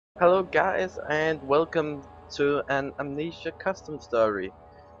Hello guys and welcome to an Amnesia custom story.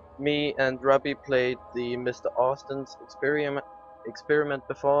 Me and Robbie played the Mr. Austin's experiment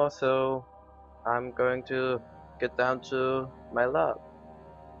before, so I'm going to get down to my lab.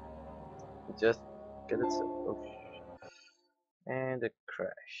 Just get it and it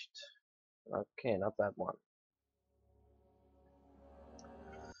crashed. Okay, not that one.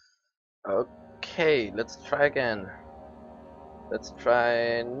 Okay, let's try again. Let's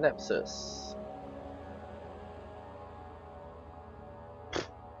try nepsis.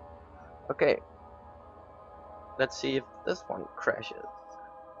 Okay, let's see if this one crashes.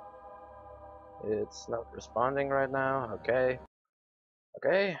 It's not responding right now. Okay.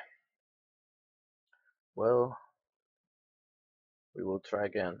 Well, we will try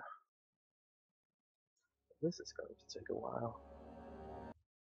again. This is going to take a while.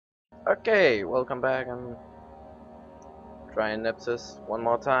 Okay, welcome back. I'm trying nepsis one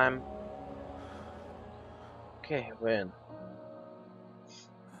more time. Okay, win.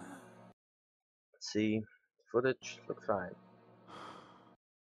 Let's see. Footage looks fine.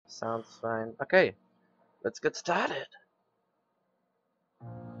 Sounds fine. Okay, let's get started. Oh,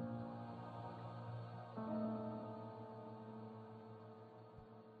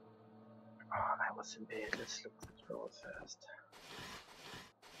 I was in bed. Let's look at the roll first.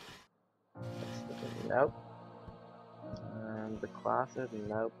 Let's look at the nope. And the classes,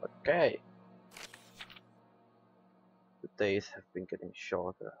 nope. Okay. The days have been getting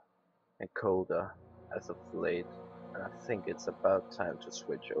shorter and colder as of late, and I think it's about time to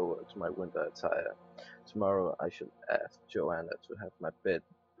switch over to my winter attire. Tomorrow I should ask Joanna to have my bed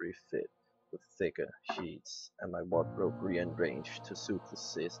refit with thicker sheets and my wardrobe rearranged to suit the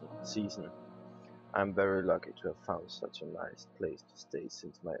season. I'm very lucky to have found such a nice place to stay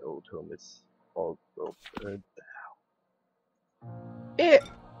since my old home is all burned down. Eh!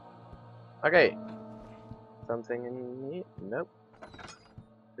 Okay. Something in here? Nope.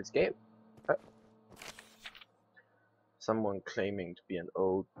 Escape. Someone claiming to be an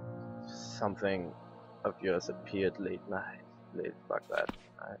old something of yours appeared late night. Fuck that.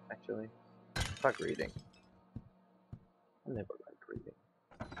 Actually, fuck reading. I never liked reading.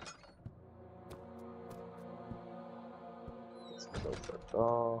 Let's close that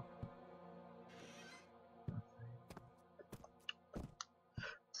door.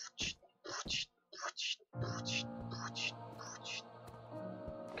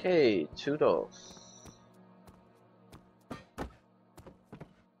 Okay, 2 doors.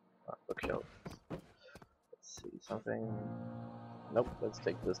 Bookshelf. Let's see, something. Nope, let's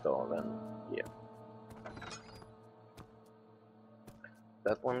take this door then. Yeah.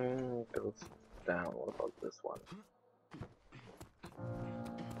 That one goes down. What about this one?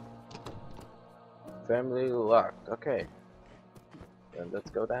 Family locked. Okay. Then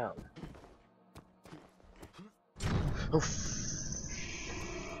let's go down. Oof.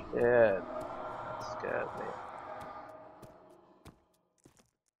 Yeah, that scared me.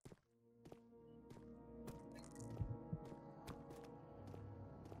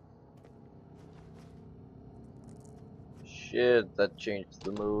 Shit, that changed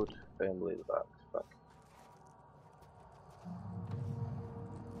the mood. Family locked. Fuck.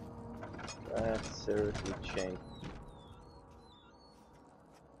 That seriously changed.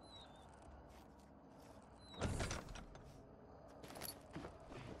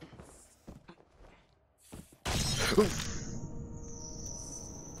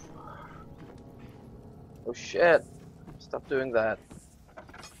 Oh shit! Stop doing that.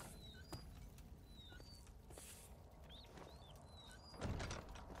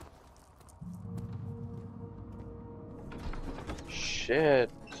 Shit.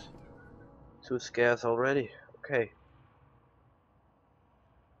 2 scares already. Okay.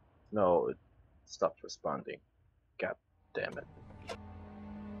 No, it stopped responding. God damn it.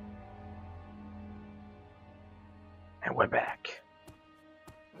 And we're back.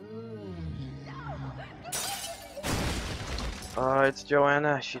 Oh, it's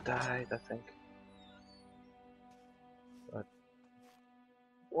Joanna. She died, I think.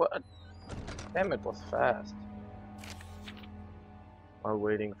 What? Damn, it was fast. While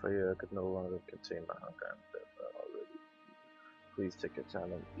waiting for you, I could no longer contain my hunger and thirst already. Please take your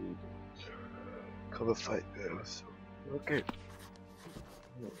time and eat. Cover fight there, so. Okay.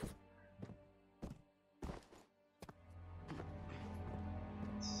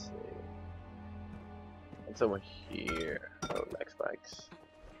 Let's see. What's over here? Oh, lag spikes.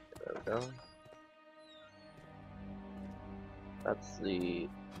 There we go. That's the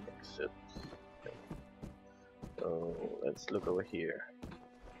exit. So let's look over here.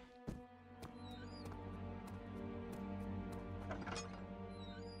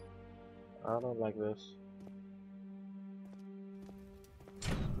 I don't like this.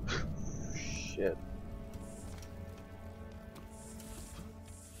 Shit.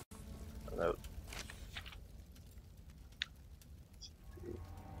 No.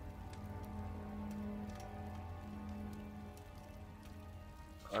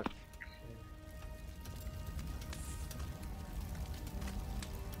 Okay.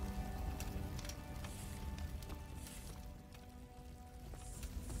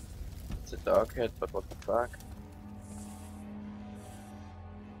 It's a dog head, but what the fuck?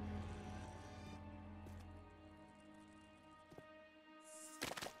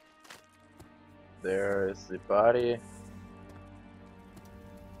 There is the body.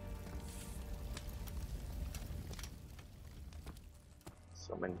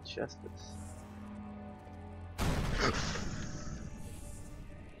 So many chests.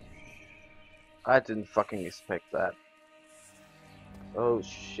 I didn't fucking expect that. Oh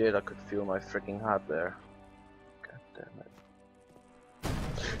shit, I could feel my freaking heart there. God damn it.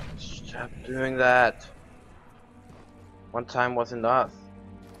 Stop doing that! One time was enough.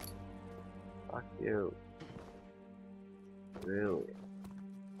 Fuck you. Really?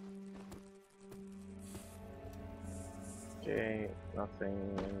 Okay,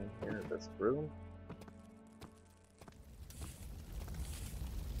 nothing in this room.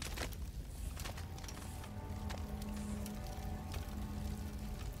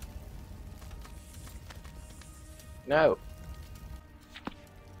 No.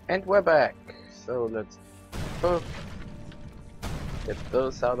 And we're back. So let's both get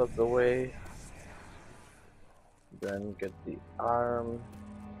those out of the way. Then get the arm.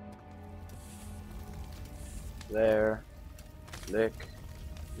 There. Lick.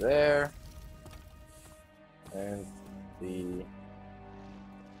 There. And the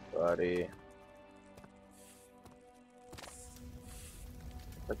body.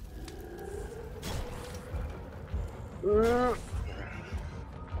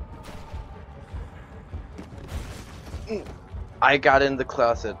 I got in the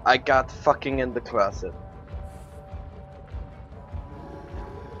closet. I got fucking in the closet.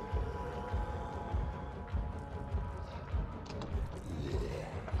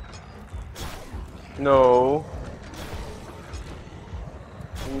 No.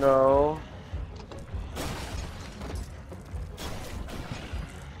 No.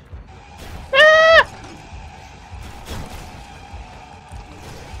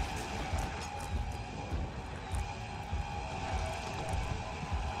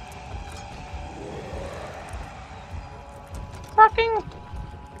 Fucking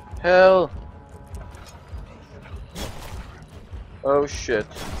hell. Oh shit.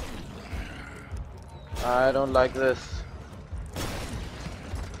 I don't like this.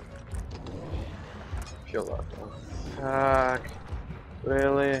 Kill up. Oh, fuck.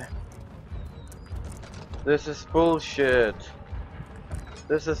 Really? This is bullshit.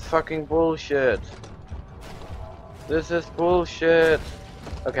 This is fucking bullshit. This is bullshit.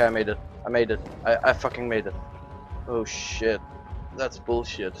 Okay, I made it. I made it. I fucking made it. Oh shit. That's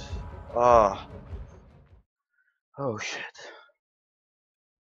bullshit. Ah. Oh shit.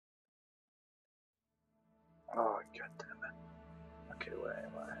 Oh god damn it. Okay, where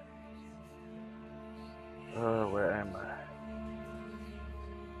am I? Oh, where am I?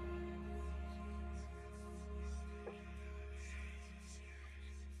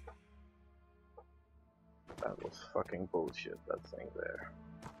 That was fucking bullshit, that thing there.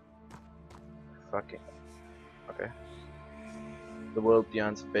 Fucking. Okay. The world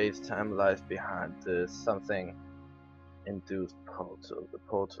beyond space-time lies behind this something induced portal. The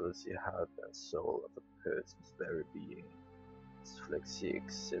portal is the heart and soul of a person's very being. Its flexi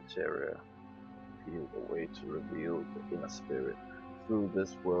etc. Feel a way to reveal the inner spirit. Through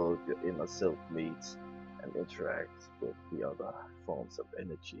this world, your inner self meets and interacts with the other forms of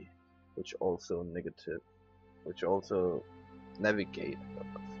energy, which also navigate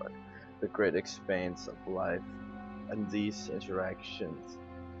the great expanse of life, and these interactions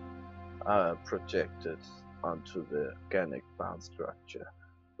are projected onto the organic bound structure,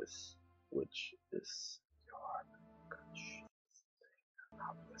 which is your conscious thing.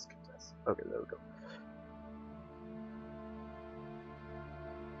 How do I skip this? Okay, there we go.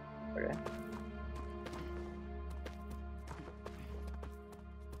 Okay.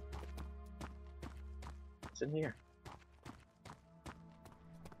 What's in here?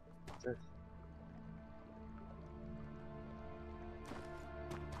 What's this?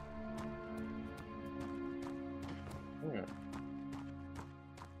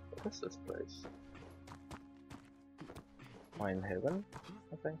 What is this place? Am I in heaven?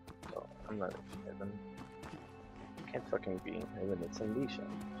 I think. No, I'm not in heaven. I can't fucking be in heaven, it's Amnesia.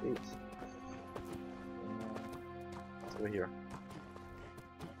 Jeez. It's over here.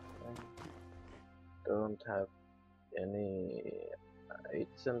 Don't have any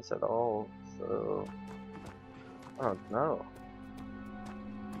items at all, so I don't know.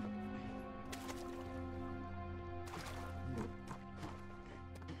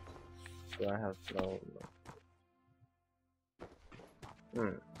 Do I have no?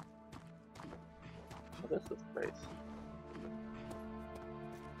 What is this place?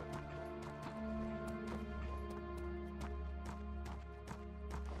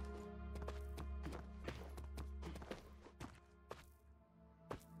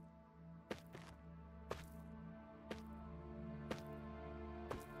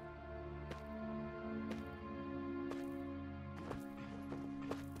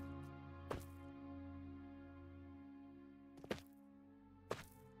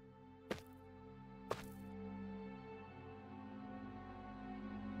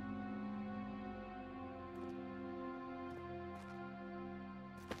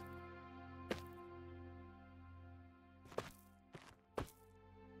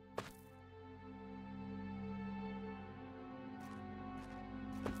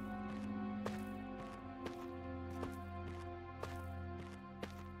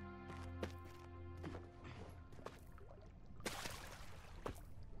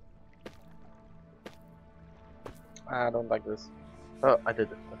 I don't like this. Oh, I did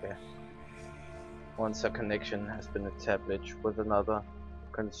it. Okay. Once a connection has been established with another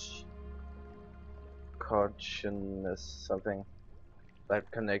consciousness something, that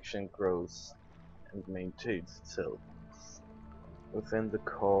connection grows and maintains itself within the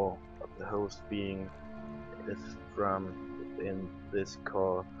core of the host being. It is from within this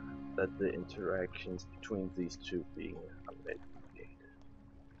core that the interactions between these two beings are made.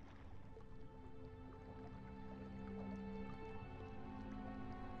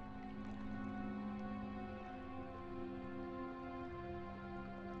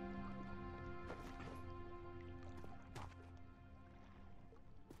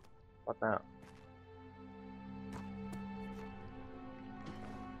 What now?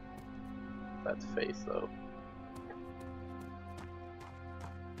 That face though.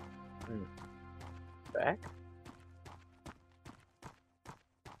 Back?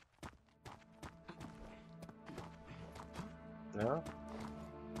 No?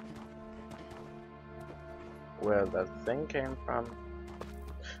 Where that thing came from?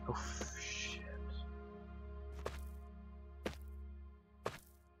 Oh shit.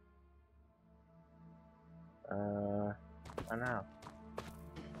 I know.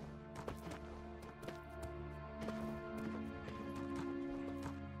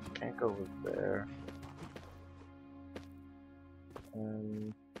 Can't go over there.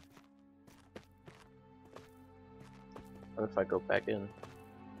 What if I go back in?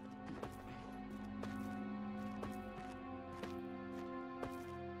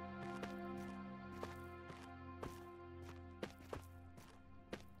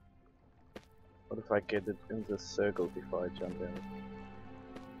 What if I get it in the circle before I jump in?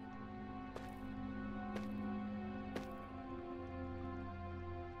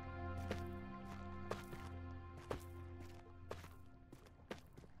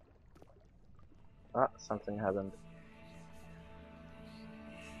 Ah, something happened.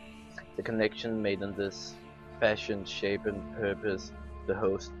 The connection made in this fashion, shape and purpose the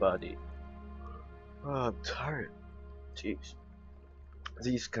host body. Oh, I'm tired. Jeez.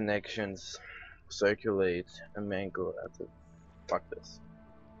 These connections circulate and mingle at the... Fuck this.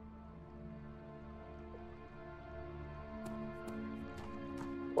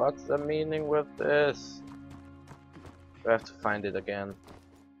 What's the meaning with this? I have to find it again.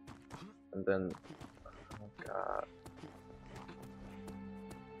 And then... Oh god.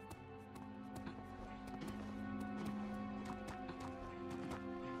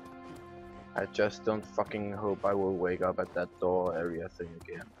 I just don't fucking hope I will wake up at that door area thing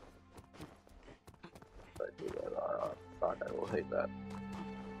again. If I do that, oh, fuck, I will hate that.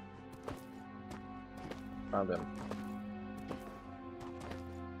 Found him.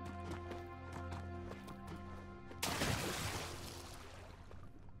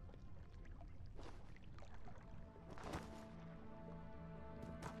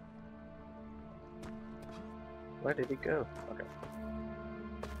 Where did he go? Okay.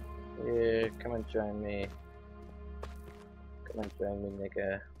 Yeah, come and join me. Come and join me,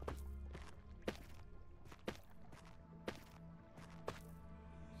 nigga.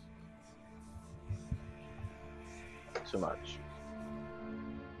 Too much.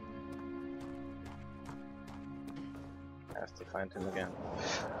 I have to find him again.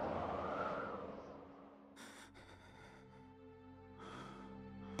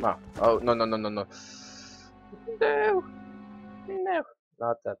 No. Oh, no, no, no, no, no. No. No.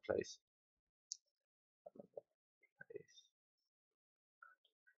 Not that place.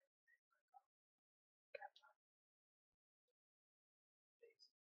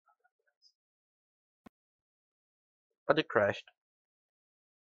 But it crashed.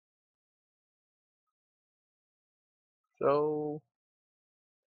 So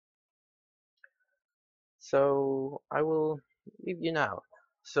I will leave you now.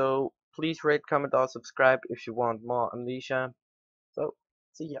 So please rate, comment, or subscribe if you want more Amnesia. So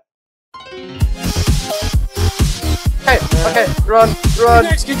see ya. Hey, okay, run, run.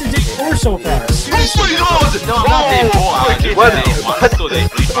 You guys get to day 4 so fast. Oh my god! No, I'm not day 4. I did What? day 1 to day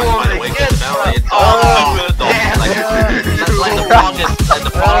 3. By the way, it's all good though. Like the longest gets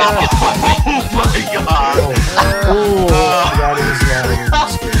one week. Oh my god! Oh, that is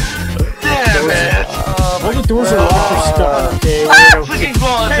Damn it! all the doors are locked or stuck, okay? I'm freaking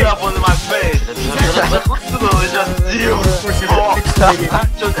blowing it up onto my face. Just you. Of course, you're fixated.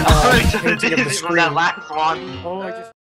 I'm just from that last one. Oh, I just...